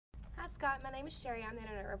Scott. My name is Sherry. I'm the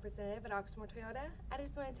Internet Representative at Oxmoor Toyota. I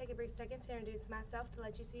just want to take a brief second to introduce myself to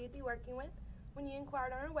let you see who you'd be working with. When you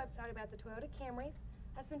inquired on our website about the Toyota Camrys,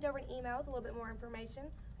 I sent over an email with a little bit more information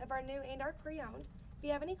of our new and our pre-owned. If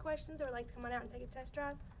you have any questions or would like to come on out and take a test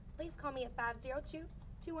drive, please call me at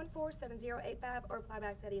 502-214-7085 or reply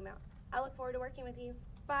back to that email. I look forward to working with you.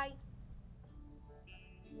 Bye.